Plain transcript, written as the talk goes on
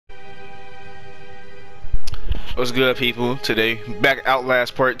What's good, people? Today, back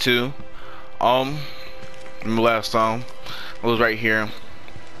Outlast Part 2. Remember last time I was right here.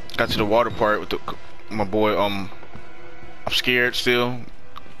 Got to the water part with my boy. I'm scared still.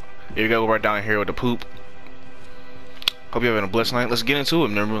 Yeah, we gotta go right down here with the poop. Hope you're having a blessed night. Let's get into it.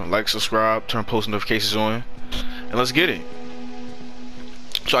 Remember, like, subscribe, turn post notifications on, and let's get it.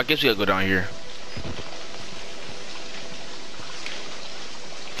 So I guess we gotta go down here.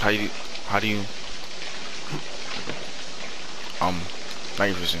 How do you not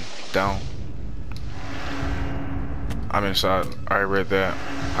even down. I'm inside. I already read that.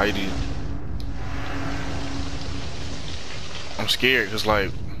 How you do? I'm scared because like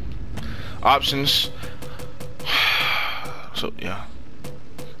options. So yeah,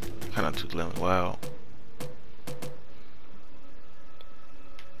 kind of too loud.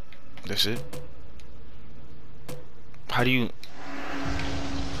 That's it. How do you?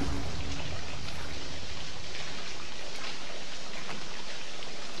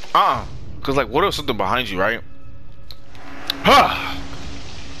 Cause like, what if something behind you, right? Huh.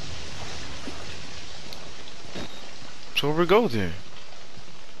 So where we go then?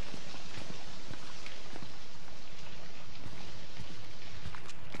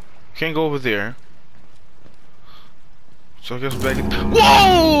 Can't go over there. So I guess back in.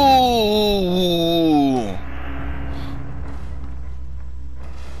 Whoa!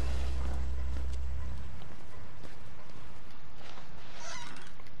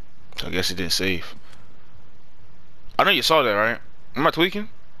 I guess it didn't save. I know you saw that, right? Am I tweaking?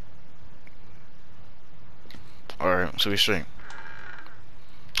 Alright, so we straight.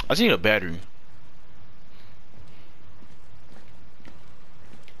 I need a battery.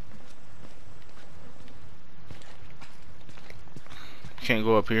 Can't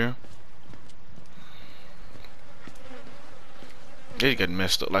go up here. They got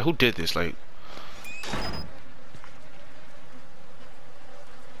messed up. Like, who did this? Like,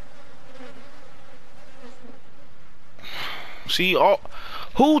 see, all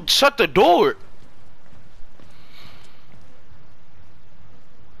who shut the door?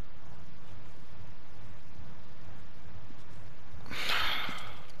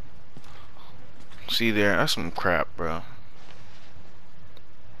 See there, that's some crap, bro.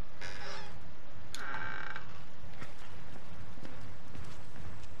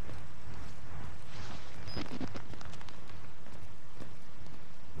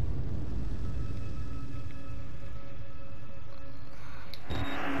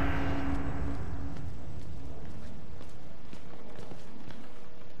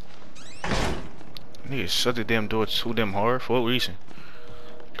 Nigga, shut the damn door too damn hard. For what reason?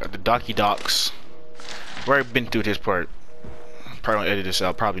 Got the docky docks. I've already been through this part. Probably gonna edit this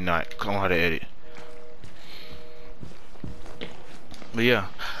out. Probably not. Cause I don't know how to edit. But yeah,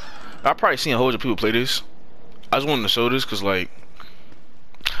 I've probably seen a whole bunch of people play this. I just wanted to show this because like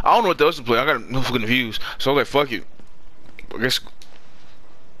I don't know what else to play. I got no fucking views, so I was like, fuck it. I guess.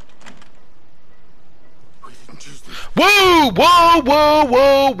 We didn't choose this. Whoa! Whoa! Whoa!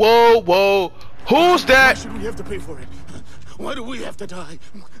 Whoa! Whoa! Whoa! Who's that? Why should we have to pay for it? Why do we have to die?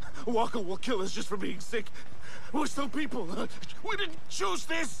 Walker will kill us just for being sick. We're still people. We didn't choose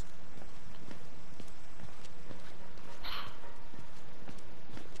this.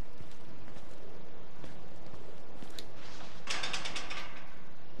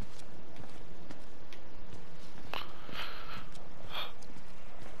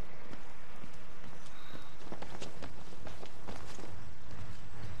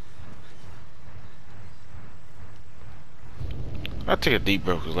 I take a deep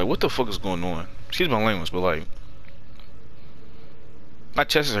breath because like, what the fuck is going on? Excuse my language, but like, my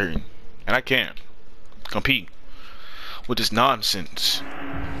chest is hurting, and I can't compete with this nonsense.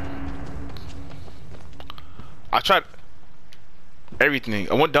 I tried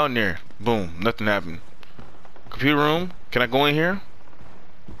everything. I went down there, boom, nothing happened. Computer room, can I go in here?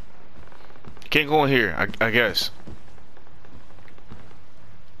 Can't go in here, I guess.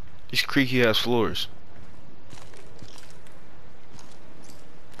 These creaky ass floors.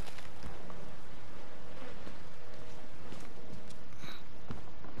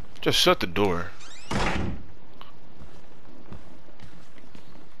 Just shut the door.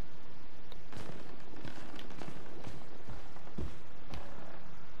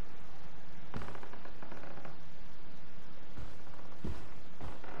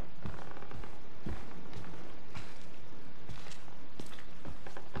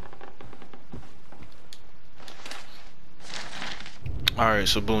 Alright,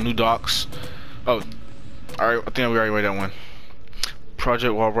 so boom, new docs. Oh, alright, I think we already read that one.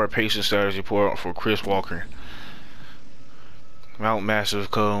 Project Walmart patient status report for Chris Walker. Mount Massive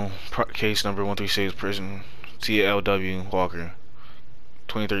Code, case number 136, prison CLW Walker.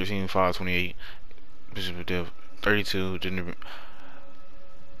 2013 528. Bishop of Dev. 32. Gender.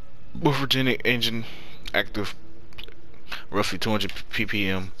 Morphogenic engine. Active. Roughly 200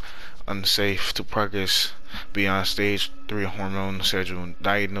 ppm. Unsafe to progress beyond stage 3 hormone schedule.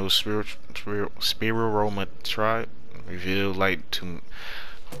 Diagnosed spirometry. Revealed light to.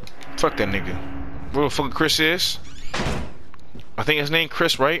 Fuck that nigga. Where the fuck Chris is? I think his name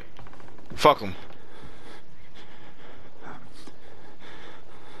Chris, right? Fuck him.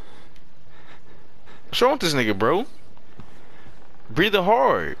 What's wrong with this nigga, bro? Breathing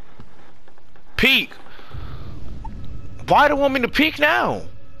hard. Peek. Why do you want me to peek now?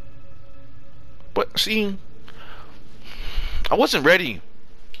 But see, I wasn't ready.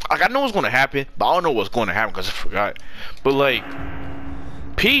 Like, I know what's gonna happen, but I don't know what's gonna happen because I forgot. But like,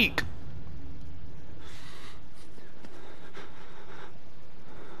 peek.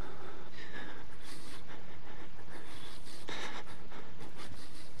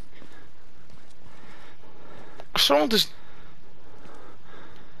 What's wrong with this?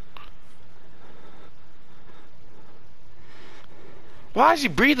 Why is he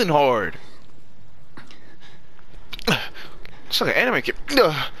breathing hard? It's like an anime kid.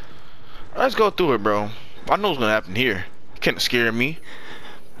 Let's go through it, bro. I know what's gonna happen here. You can't scare me.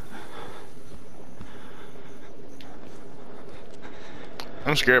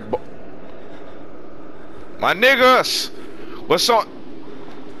 I'm scared. My niggas! What's on?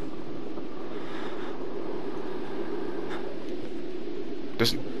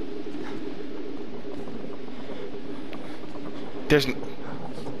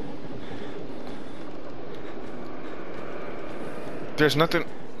 There's nothing.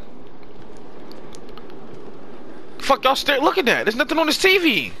 Fuck y'all stare. Look at that. There's nothing on this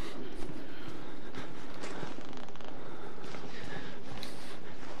TV.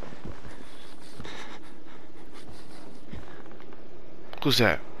 Who's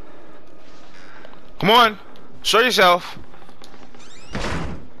that? Come on. Show yourself.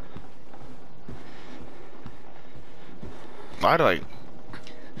 I'd like.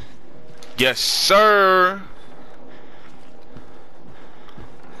 Yes, sir.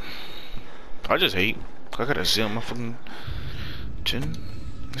 I just hate. I gotta sit on my fucking chin.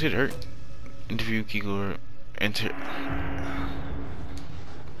 This shit hurt. Interview Kegler. Enter.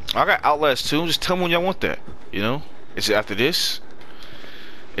 I got Outlast 2. Just tell me when y'all want that. You know? Is it after this?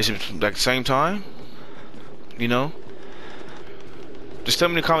 Is it like the same time? You know? Just tell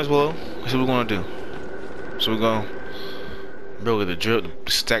me in the comments below. That's what we're gonna do. So we're gonna build the drill,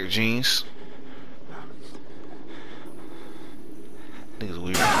 the stack jeans. Niggas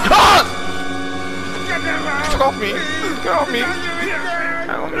weird. Ah! Get off me! Get off me!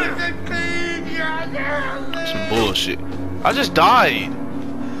 Some bullshit. I just died.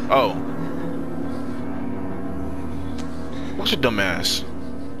 Oh. What's your dumb ass?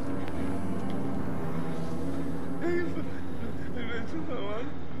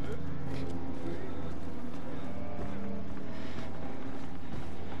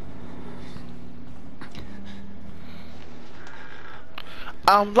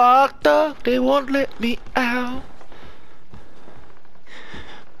 I'm locked up, they won't let me out.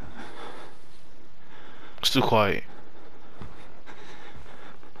 It's too quiet.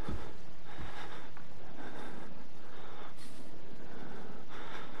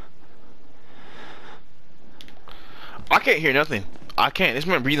 I can't hear nothing. I can't. This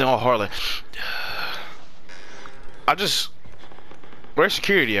man breathing all hard like. I just. Where's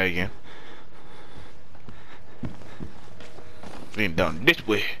security at again? Being done this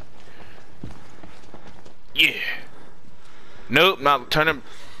way. Yeah. Nope, not turning.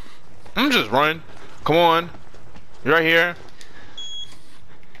 I'm just running. Come on. You're right here.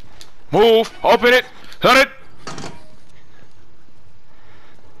 Move. Open it. Shut it.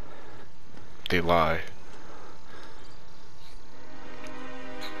 They lie.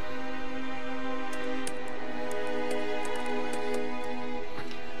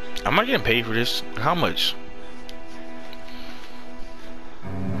 Am I getting paid for this? How much?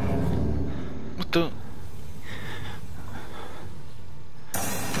 What the?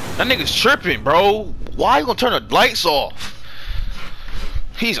 That nigga's tripping, bro. Why you gonna turn the lights off?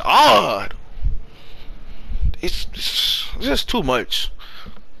 He's odd. It's just too much.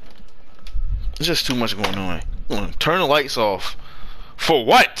 It's just too much going on. Turn the lights off. For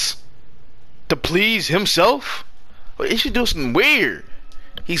what? To please himself? He should do something weird.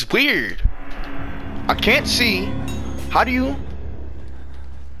 He's weird. I can't see. How do you?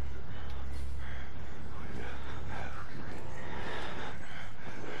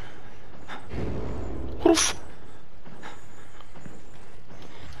 Who the f?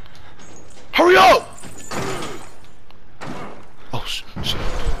 Hurry up!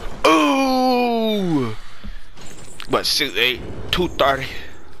 What, 6, 8, 2:30.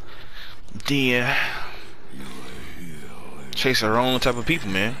 Then chase our own type of people,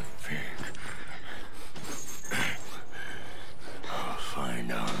 man. I'll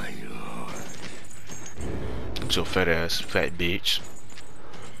find all yours. It's your fat ass, fat bitch.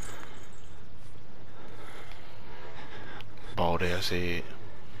 Bald ass head.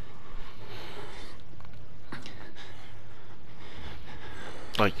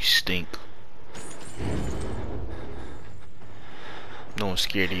 Like you stink. No one's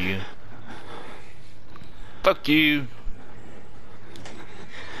scared of you. Fuck you.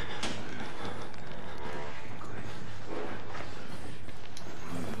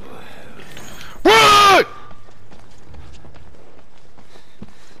 Run!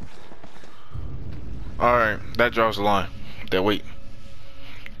 Alright, that draws the line. That wait.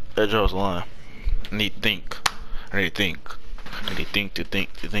 That draws the line. I need to think. I need to think. I need to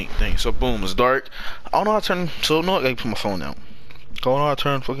think. So boom, it's dark. I don't know how to turn, so no, I gotta put my phone down. I don't know how to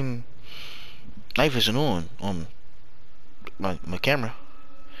turn fucking night vision on my camera.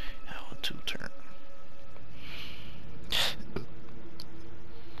 How to turn.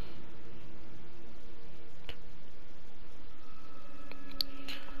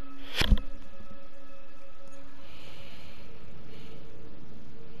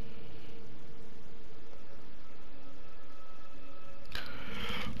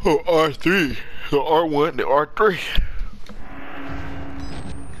 Oh, R3, the R1, the R3.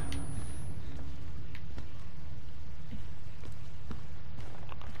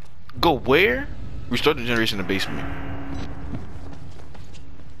 Go where? Restart the generation in the basement.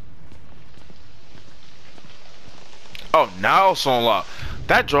 Oh, now it's on lock.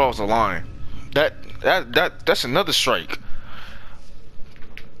 That draws the line. That's another strike.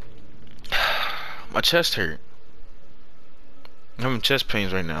 My chest hurt. I'm having chest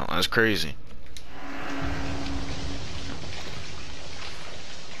pains right now. That's crazy.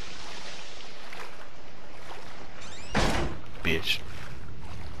 Bitch.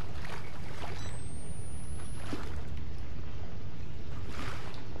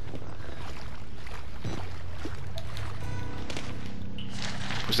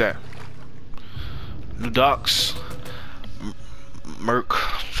 What's that? New docks. Merc.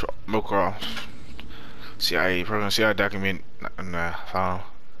 CIA program. CIA document. File.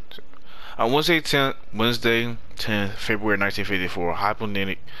 On Wednesday 10th, February 1954,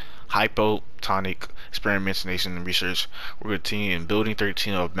 hypotonic experimentation and research were continued in Building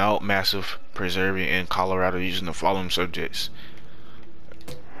 13 of Mount Massive Preserve in Colorado using the following subjects.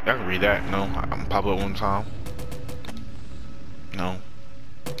 Y'all can read that. No, I'm pop up one time. No.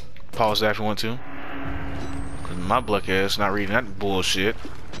 Pause that if you want to. Cause my black ass not reading that bullshit.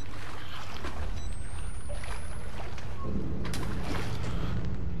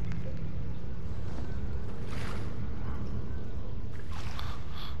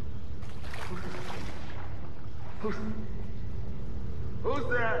 Who's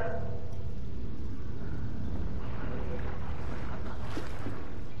there?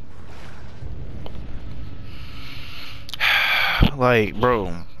 Like,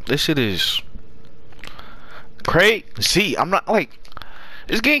 bro, this shit is crazy. See, I'm not like,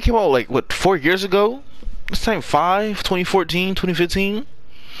 this game came out like what, 4 years ago? This time 2014, 2015.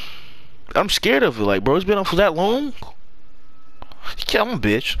 I'm scared of it. Like, bro, it's been out for that long. Yeah, I'm a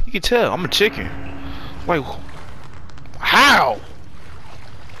bitch. You can tell. I'm a chicken. Like, how?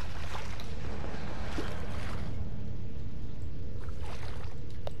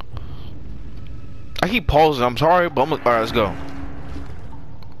 I keep pausing. I'm sorry, but alright, let's go.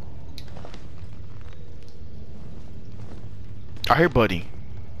 I hear buddy.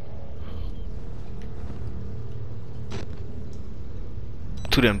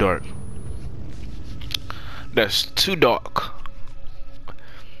 Too damn dark. That's too dark.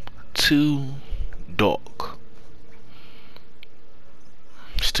 Too dark.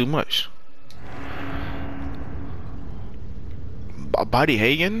 It's too much. Body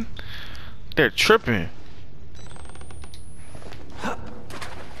Hagen? They're tripping.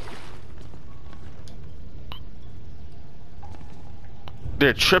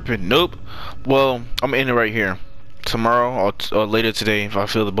 They're tripping. Nope. Well, I'm in it right here. Tomorrow or later today, if I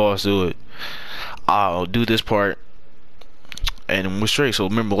feel the boss do it, I'll do this part and we're straight. So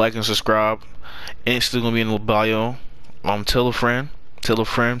remember, like and subscribe. And it's still gonna be in the bio. Tell a friend, tell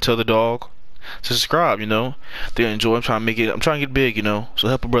the dog. Subscribe, you know. They enjoy. I'm trying to get big, you know. So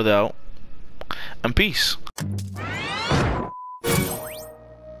help a brother out. And peace.